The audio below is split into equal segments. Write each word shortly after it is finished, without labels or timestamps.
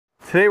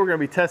Today we're going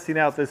to be testing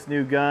out this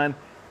new gun.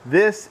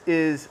 This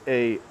is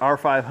a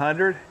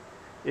R500.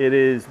 It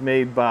is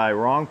made by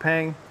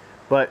Rongpeng,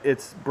 but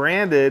it's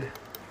branded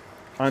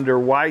under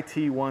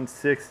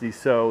YT160.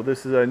 So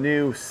this is a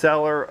new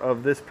seller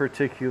of this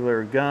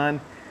particular gun.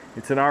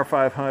 It's an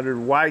R500.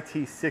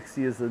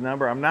 YT60 is the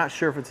number. I'm not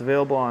sure if it's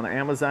available on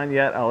Amazon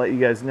yet. I'll let you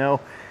guys know.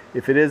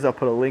 If it is, I'll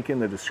put a link in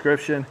the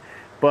description.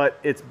 But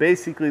it's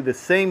basically the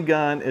same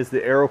gun as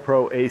the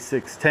aerpro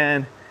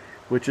A610,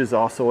 which is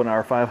also an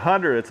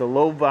R500. It's a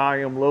low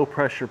volume, low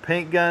pressure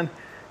paint gun,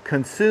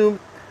 consumed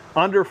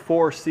under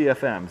 4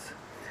 CFMs.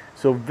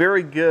 So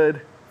very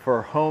good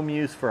for home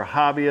use, for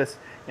hobbyists,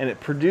 and it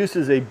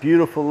produces a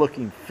beautiful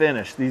looking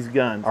finish. These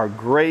guns are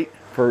great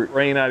for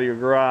spraying out of your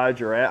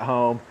garage or at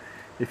home.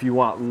 If you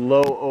want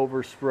low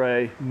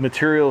overspray,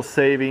 material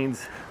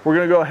savings. We're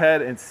gonna go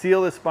ahead and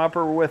seal this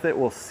bumper with it.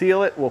 We'll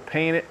seal it, we'll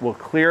paint it, we'll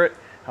clear it.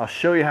 I'll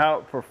show you how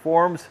it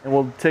performs, and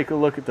we'll take a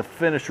look at the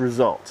finished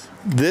results.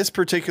 This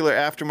particular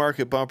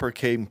aftermarket bumper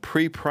came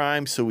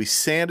pre-primed, so we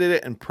sanded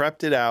it and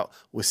prepped it out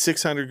with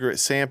 600 grit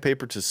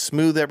sandpaper to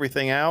smooth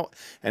everything out.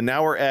 And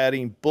now we're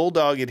adding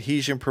Bulldog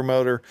adhesion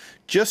promoter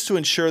just to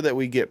ensure that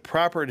we get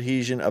proper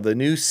adhesion of the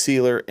new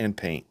sealer and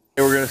paint.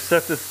 And we're gonna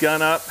set this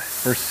gun up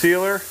for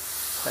sealer at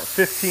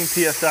 15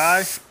 PSI.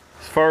 As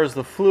far as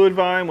the fluid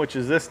volume, which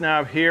is this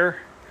knob here,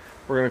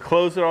 we're gonna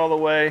close it all the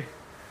way.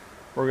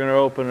 We're going to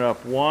open it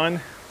up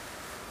 1,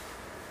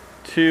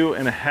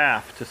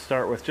 2.5 to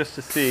start with, just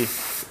to see.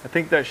 I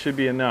think that should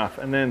be enough.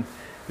 And then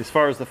as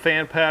far as the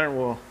fan pattern,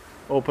 we'll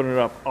open it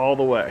up all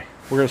the way.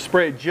 We're going to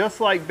spray it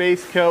just like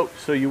base coat,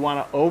 so you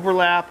want to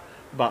overlap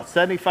about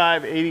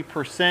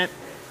 75–80%.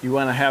 You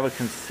want to have a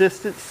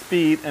consistent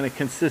speed and a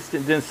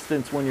consistent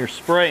distance when you're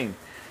spraying.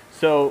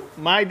 So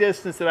my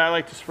distance that I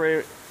like to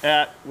spray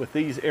at with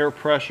these air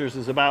pressures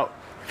is about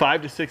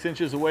 5 to 6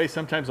 inches away,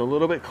 sometimes a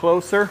little bit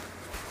closer.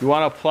 You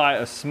want to apply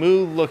a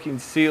smooth looking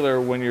sealer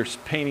when you're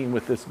painting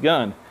with this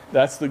gun.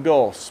 That's the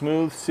goal,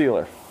 smooth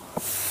sealer.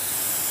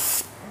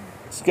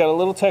 It's got a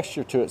little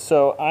texture to it,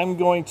 so I'm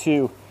going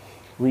to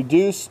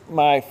reduce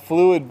my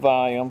fluid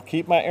volume,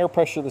 keep my air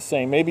pressure the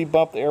same, maybe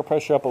bump the air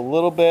pressure up a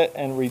little bit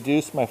and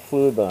reduce my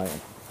fluid volume.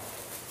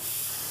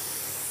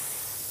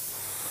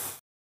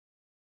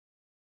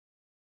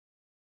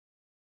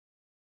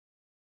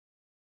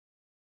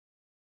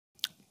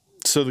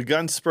 So the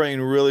gun's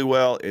spraying really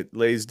well. It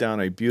lays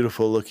down a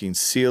beautiful looking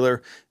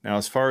sealer. Now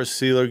as far as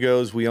sealer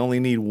goes, we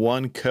only need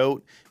 1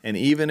 coat, and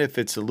even if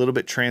it's a little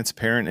bit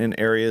transparent in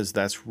areas,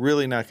 that's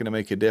really not going to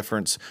make a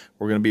difference.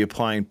 We're going to be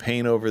applying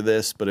paint over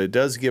this, but it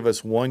does give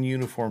us 1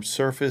 uniform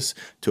surface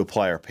to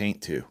apply our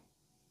paint to.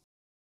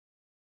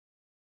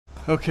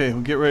 Okay,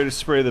 we'll get ready to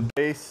spray the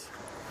base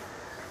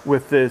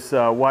with this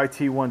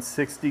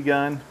YT160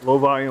 gun, low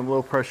volume,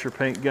 low pressure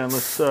paint gun.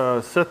 Let's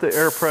set the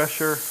air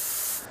pressure.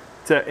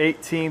 It's at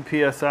 18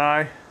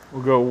 PSI.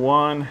 We'll go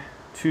 1,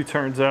 2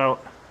 turns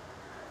out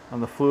on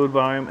the fluid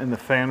volume and the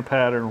fan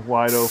pattern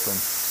wide open.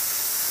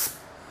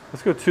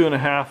 Let's go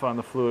 2.5 on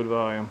the fluid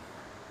volume.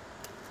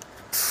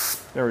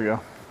 There we go.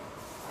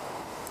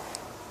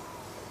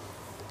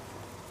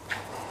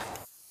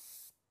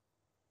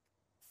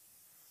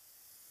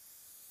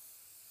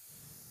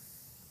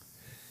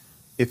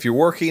 If you're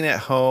working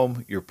at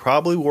home, you're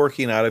probably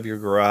working out of your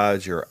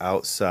garage or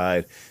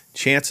outside.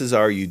 Chances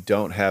are you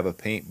don't have a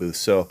paint booth.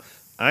 So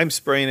I'm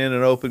spraying in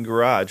an open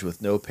garage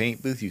with no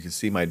paint booth. You can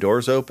see my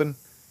doors open.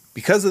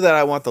 Because of that,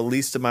 I want the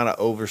least amount of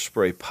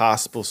overspray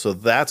possible. So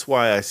that's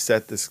why I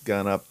set this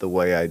gun up the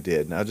way I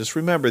did. Now just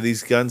remember,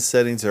 these gun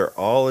settings are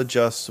all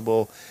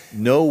adjustable.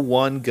 No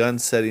one gun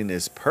setting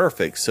is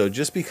perfect. So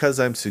just because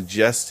I'm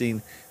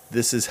suggesting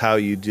this is how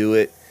you do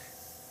it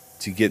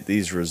to get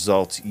these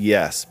results,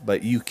 yes,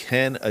 but you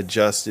can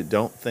adjust it.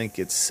 Don't think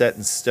it's set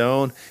in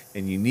stone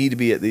and you need to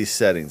be at these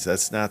settings.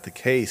 That's not the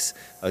case.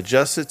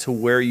 Adjust it to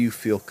where you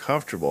feel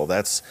comfortable.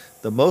 That's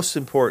the most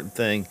important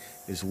thing,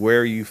 is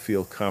where you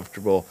feel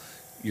comfortable.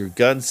 Your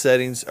gun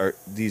settings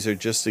these are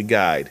just a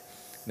guide.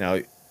 Now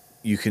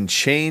you can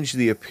change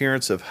the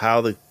appearance of how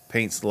the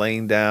paint's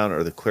laying down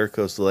or the clear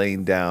coat's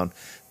laying down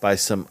by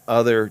some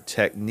other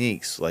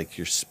techniques like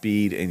your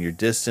speed and your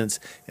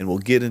distance, and we'll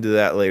get into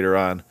that later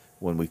on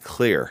when we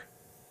clear.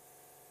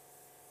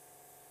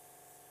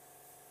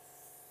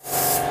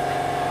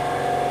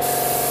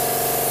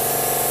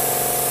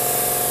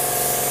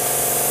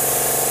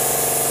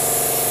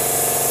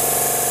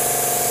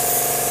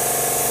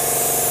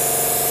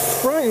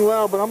 Spraying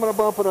well, but I'm going to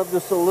bump it up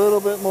just a little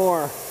bit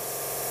more.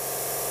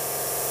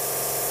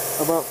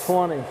 About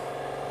 20. Yeah,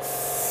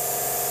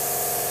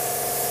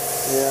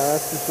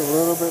 that's just a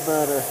little bit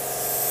better.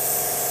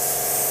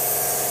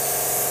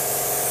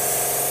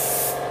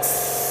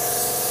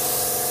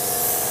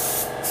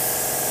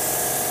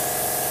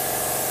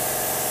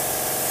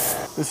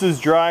 This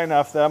is dry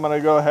enough that I'm going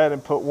to go ahead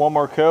and put 1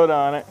 more coat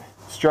on it.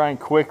 It's drying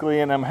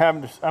quickly, and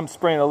I'm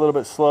spraying a little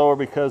bit slower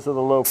because of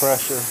the low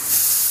pressure.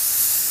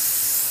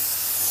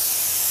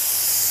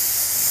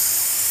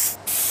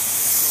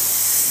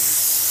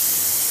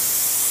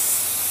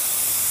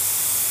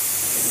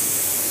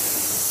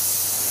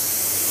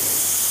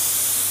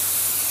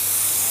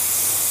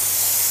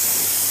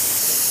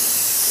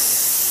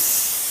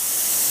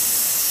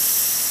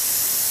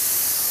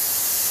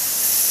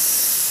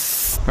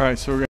 All right,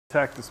 so we're going to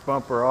tack this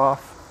bumper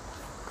off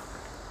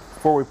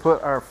before we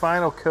put our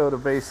final coat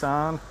of base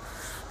on,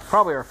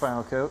 probably our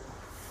final coat.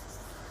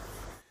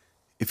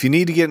 If you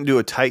need to get into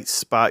a tight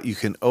spot, you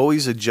can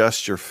always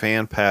adjust your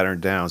fan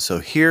pattern down. So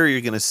here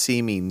you're going to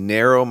see me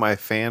narrow my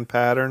fan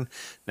pattern.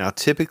 Now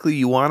typically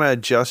you want to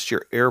adjust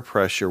your air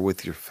pressure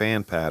with your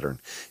fan pattern,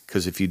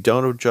 because if you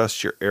don't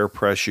adjust your air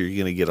pressure,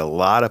 you're going to get a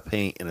lot of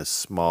paint in a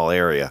small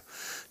area.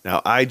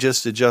 Now I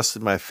just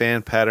adjusted my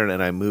fan pattern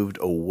and I moved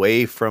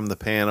away from the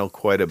panel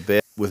quite a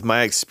bit. With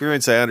my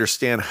experience, I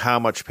understand how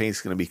much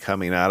paint's going to be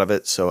coming out of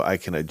it, so I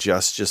can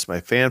adjust just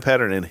my fan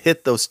pattern and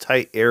hit those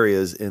tight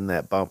areas in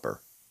that bumper.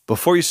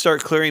 Before you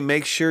start clearing,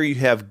 make sure you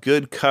have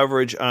good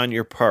coverage on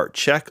your part.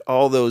 Check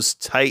all those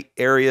tight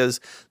areas,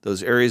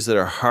 those areas that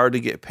are hard to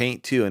get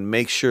paint to, and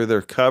make sure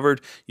they're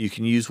covered. You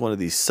can use one of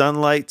these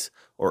sunlights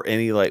or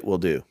any light will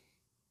do.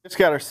 Just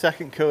got our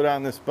second coat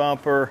on this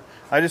bumper.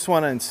 I just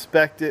want to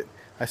inspect it.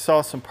 I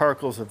saw some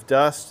particles of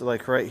dust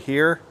like right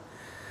here.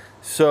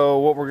 So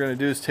what we're going to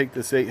do is take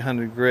this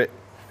 800 grit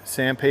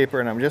sandpaper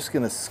and I'm just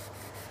going to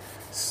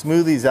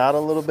smooth these out a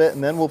little bit,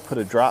 and then we'll put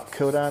a drop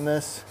coat on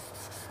this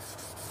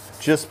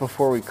just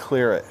before we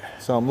clear it.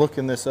 So I'm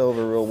looking this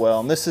over real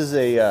well, and this is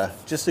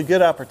just a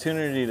good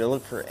opportunity to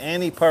look for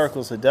any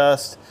particles of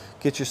dust,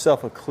 get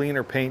yourself a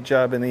cleaner paint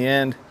job in the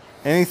end.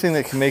 Anything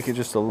that can make it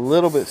just a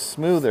little bit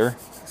smoother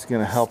is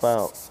going to help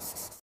out.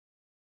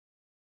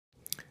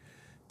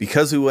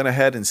 Because we went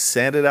ahead and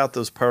sanded out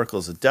those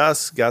particles of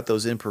dust, got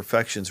those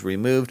imperfections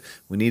removed,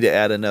 we need to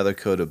add another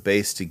coat of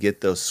base to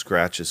get those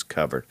scratches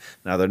covered.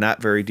 Now they're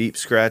not very deep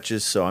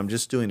scratches, so I'm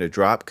just doing a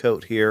drop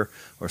coat here,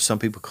 or some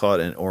people call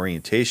it an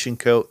orientation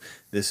coat.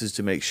 This is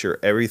to make sure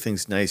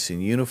everything's nice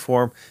and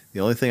uniform. The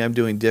only thing I'm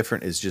doing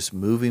different is just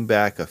moving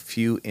back a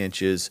few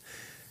inches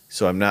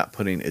so I'm not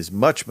putting as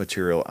much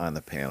material on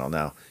the panel.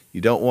 Now, you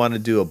don't want to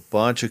do a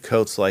bunch of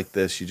coats like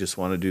this, you just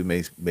want to do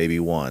maybe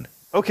one.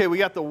 Okay, we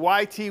got the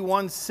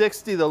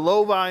YT160, the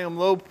low volume,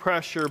 low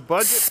pressure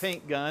budget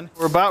paint gun.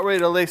 We're about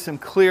ready to lay some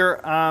clear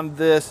on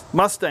this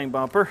Mustang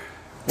bumper.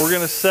 We're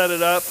gonna set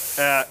it up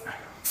at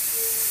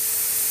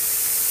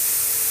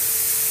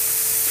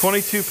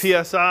 22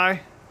 PSI.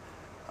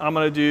 I'm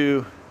gonna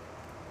do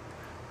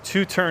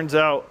 2 turns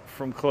out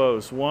from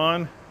close.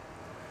 1,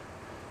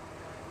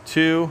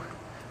 2,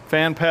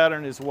 fan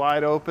pattern is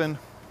wide open.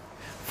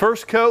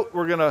 First coat,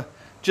 we're gonna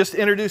just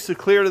introduce the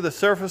clear to the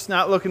surface,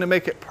 not looking to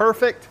make it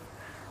perfect.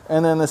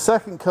 And then the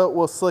second coat,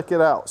 we'll slick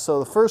it out. So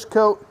the first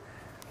coat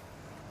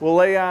we'll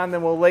lay on,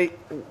 then we'll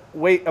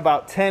wait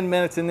about 10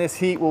 minutes in this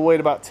heat. We'll wait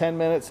about 10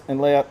 minutes and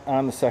lay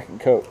on the second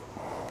coat.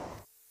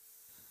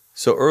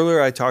 So earlier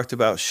I talked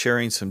about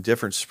sharing some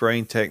different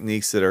spraying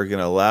techniques that are going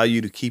to allow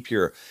you to keep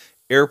your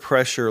air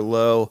pressure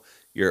low,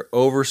 your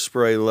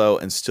overspray low,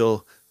 and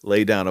still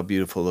lay down a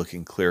beautiful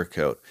looking clear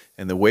coat.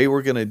 And the way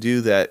we're going to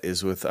do that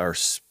is with our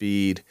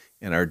speed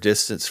and our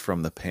distance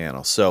from the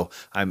panel. So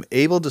I'm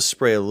able to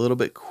spray a little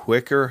bit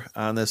quicker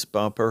on this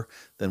bumper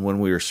than when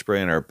we were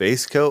spraying our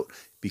base coat,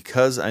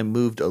 because I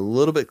moved a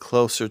little bit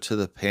closer to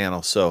the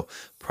panel. So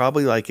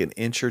probably like an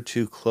inch or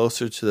two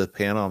closer to the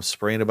panel. I'm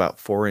spraying about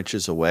 4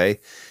 inches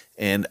away,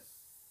 and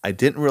I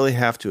didn't really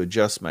have to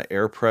adjust my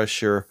air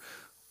pressure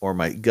or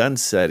my gun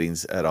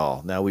settings at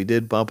all. Now we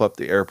did bump up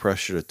the air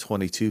pressure to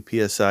 22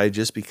 PSI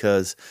just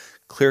because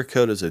clear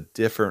coat is a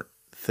different,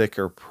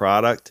 thicker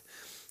product,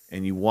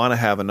 and you want to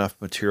have enough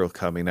material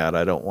coming out.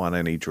 I don't want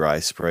any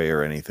dry spray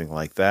or anything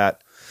like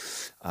that.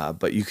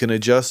 But you can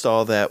adjust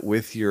all that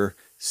with your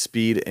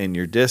speed and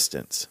your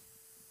distance.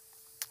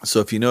 So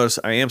if you notice,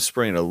 I am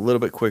spraying a little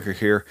bit quicker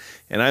here,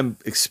 and I'm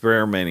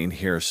experimenting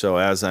here. So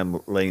as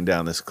I'm laying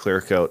down this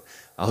clear coat,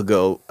 I'll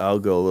go a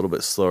little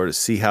bit slower to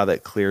see how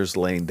that clear's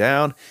laying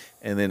down.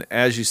 And then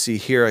as you see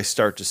here, I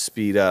start to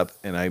speed up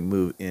and I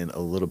move in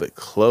a little bit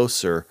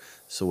closer.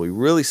 So we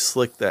really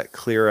slick that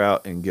clear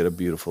out and get a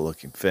beautiful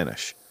looking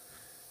finish.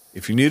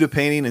 If you're new to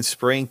painting and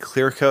spraying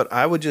clear coat,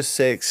 I would just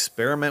say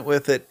experiment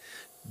with it.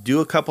 Do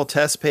a couple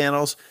test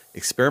panels,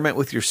 experiment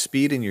with your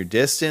speed and your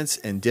distance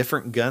and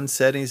different gun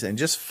settings, and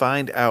just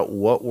find out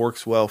what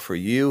works well for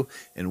you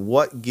and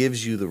what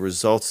gives you the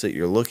results that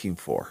you're looking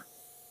for.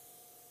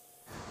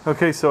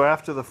 Okay, so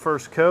after the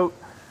first coat,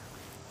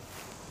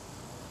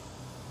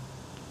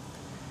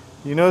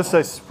 you notice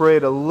I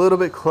sprayed a little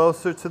bit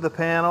closer to the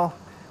panel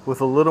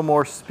with a little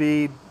more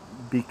speed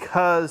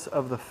because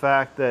of the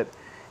fact that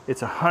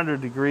it's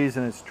 100 degrees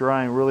and it's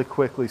drying really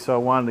quickly, so I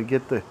wanted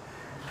to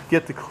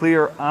get the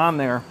clear on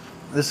there.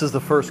 This is the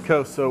first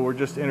coat, so we're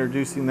just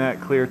introducing that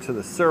clear to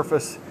the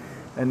surface,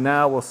 and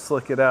now we'll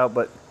slick it out.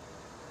 But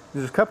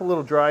there's a couple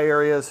little dry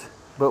areas,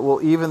 but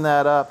we'll even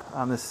that up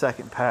on this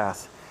second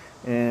pass,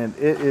 and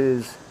it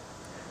is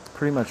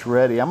pretty much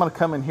ready. I'm going to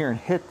come in here and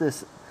hit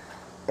this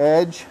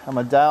edge. I'm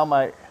going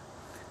to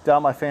dial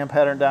my fan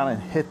pattern down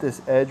and hit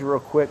this edge real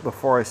quick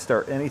before I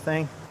start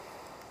anything.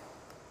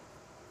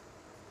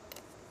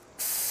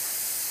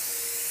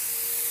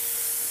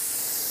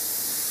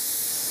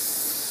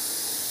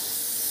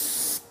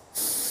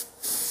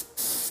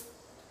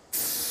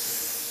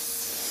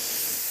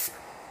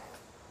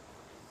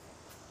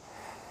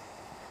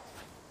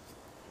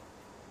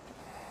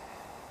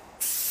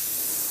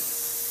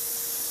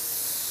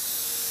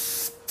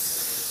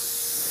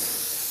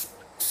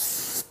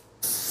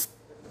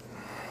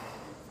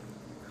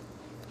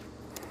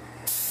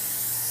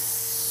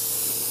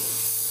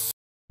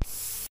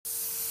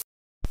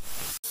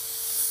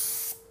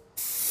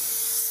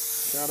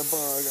 got a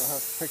bug. I'll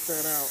have to pick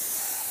that out.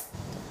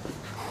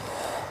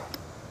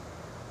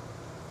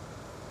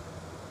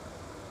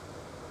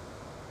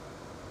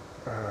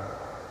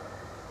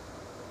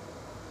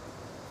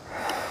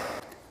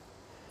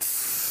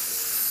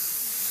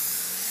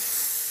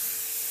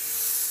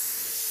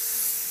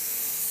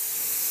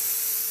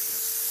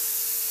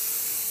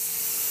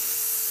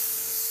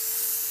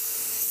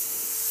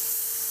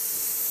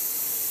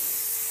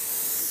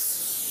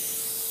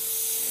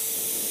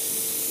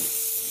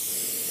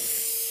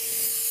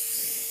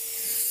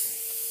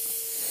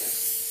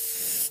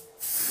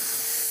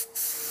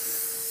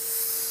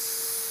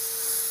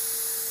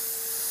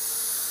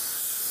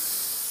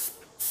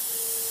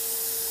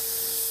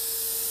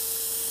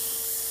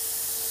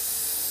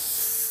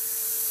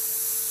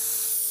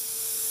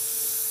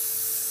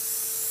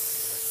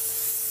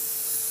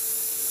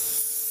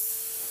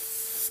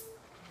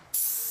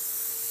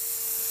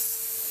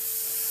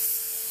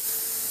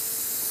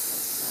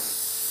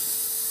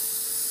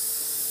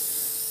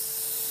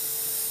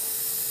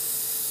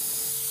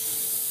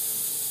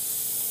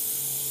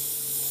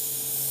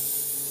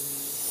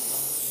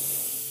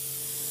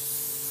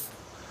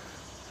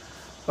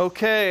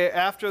 Okay,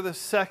 after the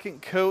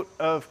second coat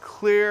of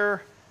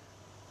clear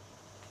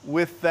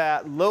with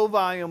that low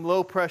volume,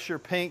 low pressure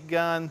paint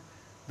gun,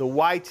 the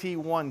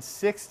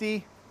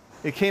YT160,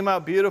 it came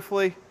out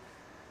beautifully.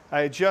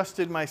 I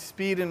adjusted my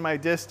speed and my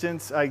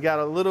distance. I got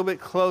a little bit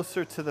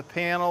closer to the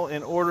panel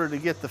in order to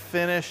get the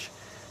finish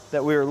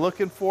that we were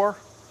looking for,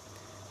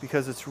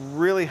 because it's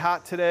really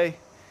hot today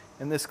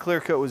and this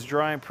clear coat was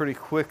drying pretty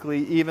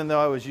quickly, even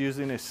though I was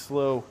using a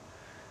slow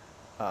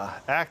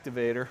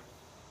activator.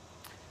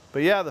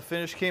 But yeah, the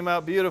finish came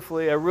out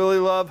beautifully. I really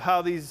love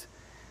how these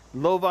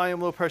low volume,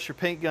 low pressure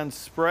paint guns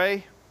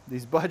spray,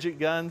 these budget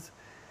guns.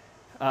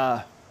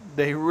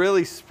 They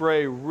really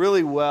spray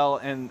really well.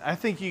 And I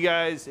think you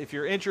guys, if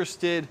you're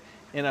interested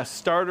in a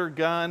starter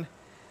gun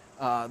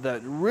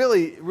that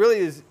really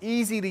is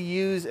easy to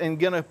use and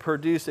gonna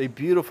produce a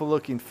beautiful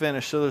looking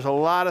finish. So there's a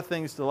lot of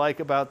things to like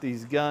about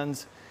these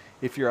guns.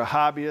 If you're a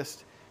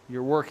hobbyist,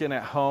 you're working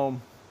at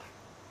home,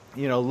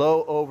 you know,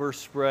 low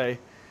overspray.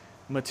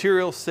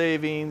 Material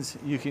savings,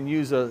 you can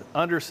use an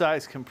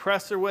undersized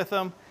compressor with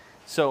them.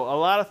 So a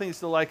lot of things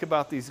to like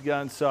about these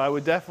guns, so I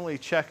would definitely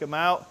check them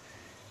out.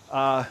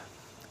 I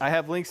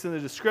have links in the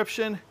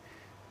description,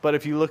 but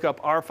if you look up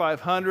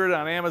R500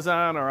 on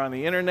Amazon or on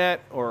the internet,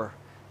 or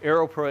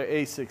Aerpro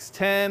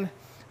A610,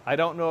 I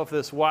don't know if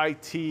this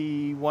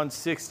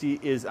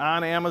YT160 is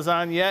on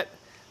Amazon yet,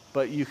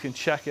 but you can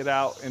check it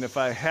out, and if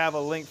I have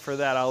a link for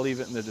that, I'll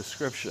leave it in the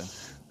description.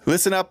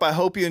 Listen up, I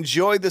hope you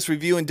enjoyed this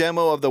review and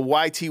demo of the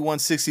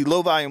YT160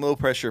 low volume, low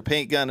pressure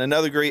paint gun.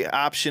 Another great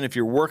option if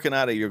you're working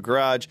out of your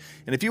garage.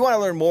 And if you want to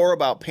learn more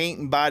about paint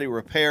and body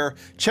repair,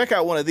 check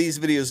out one of these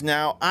videos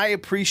now. I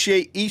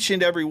appreciate each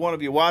and every one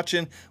of you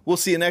watching. We'll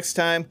see you next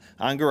time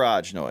on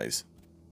Garage Noise.